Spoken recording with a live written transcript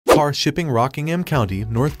Car Shipping, Rockingham County,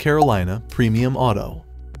 North Carolina, Premium Auto.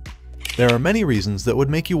 There are many reasons that would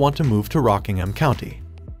make you want to move to Rockingham County.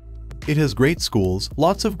 It has great schools,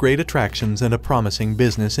 lots of great attractions, and a promising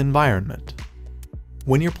business environment.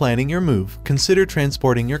 When you're planning your move, consider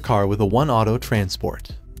transporting your car with a One Auto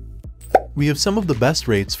Transport. We have some of the best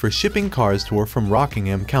rates for shipping cars to or from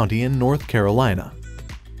Rockingham County in North Carolina.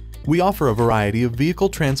 We offer a variety of vehicle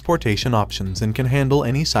transportation options and can handle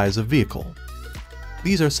any size of vehicle.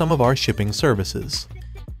 These are some of our shipping services: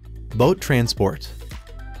 boat transport,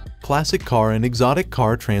 classic car and exotic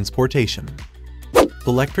car transportation,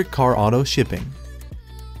 electric car auto shipping,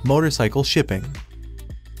 motorcycle shipping,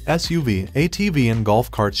 SUV, ATV and golf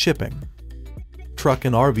cart shipping, truck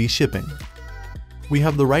and RV shipping. We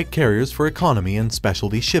have the right carriers for economy and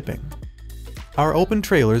specialty shipping. Our open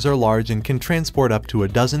trailers are large and can transport up to a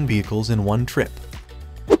dozen vehicles in one trip.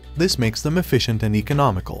 This makes them efficient and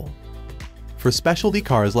economical. For specialty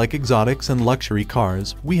cars like exotics and luxury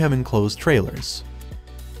cars, we have enclosed trailers.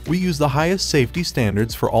 We use the highest safety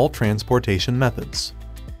standards for all transportation methods.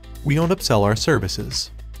 We don't upsell our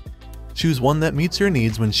services. Choose one that meets your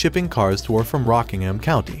needs when shipping cars to or from Rockingham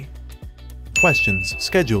County. Questions,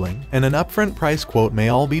 scheduling, and an upfront price quote may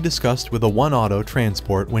all be discussed with a One Auto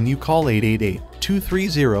Transport when you call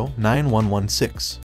 888-230-9116.